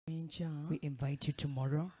we invite you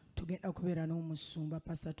tomorrow. Tugenda kubeera n'omusumba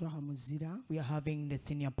Pastor Muzira. We are having the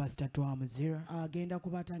senior pastor Muzira. Agenda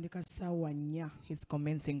kubatandika ssaawa 4 He's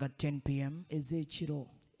commencing at 10 p.m. ez'ekiro.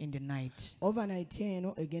 in the night. Overnight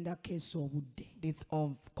eno egenda keesa obudde. This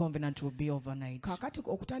covenant will be overnight. Kakati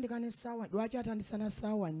okutandika ne ssaawa, lwaki atandisa na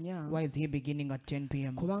ssaawa 4? Why is he beginning at 10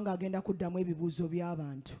 p.m.? Kubanga agenda kuddamu ebibuuzo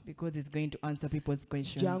by'abantu. Because he's going to answer people's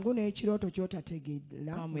questions. Jangu n'ekirooto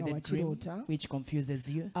ky'otategeera Come with a dream which confuses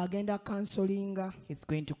you. Agenda counselinga. He's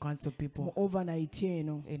going to counsel people Overnight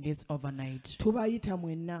eno. in this overnight. Tubayita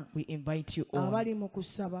mwenna. We invite you all, abali mu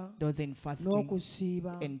kusaba, those in fasting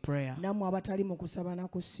n'okusiiba, and prayer, nammwe abatali mu kusaba na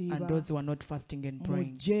kusiiba, and those who are not fasting and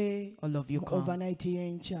praying. Mujje, all of you come overnight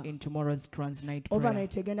y'enkya. in tomorrow's transnight prayer.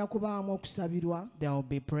 Overnight egenda kubaamu okusabirwa. They will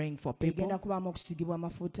be praying for people, Egenda kubaamu okusigibwa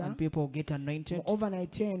amafuta. and people will get anointed.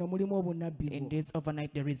 Overnight eno mulimu obunnabbi. In this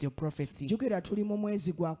overnight there is your prophecy. Jjukira tuli mu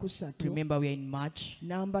mwezi gwa kusatu. Remember we are in March.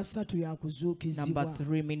 Namba 3 ya kuzuukizibwa. Number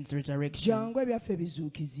 3 means resurrection. Jangu ebyaffe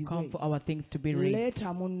bizuukizibwe. Come for our things to be raised.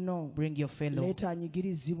 Leeta munno. Bring your fellow. Leeta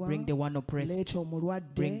anyigirizibwa. Bring the one oppressed. Leeta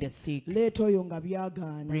omulwadde. Bring the sick. Leeta oyo nga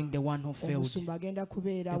byagaana. Bring the one who failed. Omusumba agenda The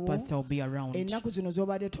kubeerawo. pastor will be around. Ennaku zino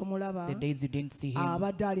z'obadde tomulaba. The days you didn't see him,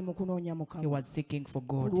 abadde ali mu kunoonya he Mukama. was seeking for Ku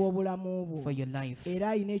God lw'obulamu bwo. for your life. Era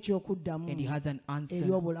alina ekyokuddamu And he has an answer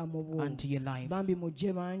eri obulamu bwo. unto your life. Bambi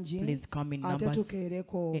mujje bangi. Please come in Ate numbers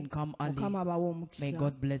tukeereko. and come early. Mukama abawe omukisa. May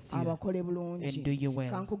God bless you abakole bulungi. and do you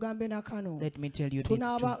well. Kankugambe na kano. Let me tell you this too.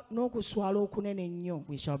 Tunaaba n'okuswala okunene ennyo.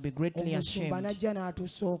 We shall be greatly Omusumba ashamed n'ajja if the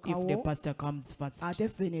n'atusookawo. pastor comes first. Ate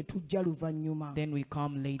ffe ne tujja luvannyuma. Then we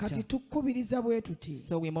come later. Kati tukubiriza bwe tuti.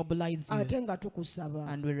 So we mobilize you Ate nga tukusaba.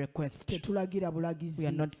 and we request. Tetulagira bulagizi. We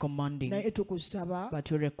are not commanding, Naye tukusaba.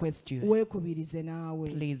 but we request you. Weekubirize naawe.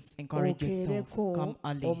 Please encourage yourself. Okeereko Come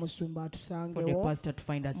early omusumba for the atusangewo pastor to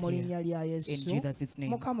find us mu here. linnya lya In Yesu. Jesus'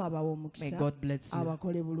 name. Mukama abawe May omukisa. God bless you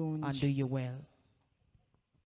Abakole and do bulungi. you well.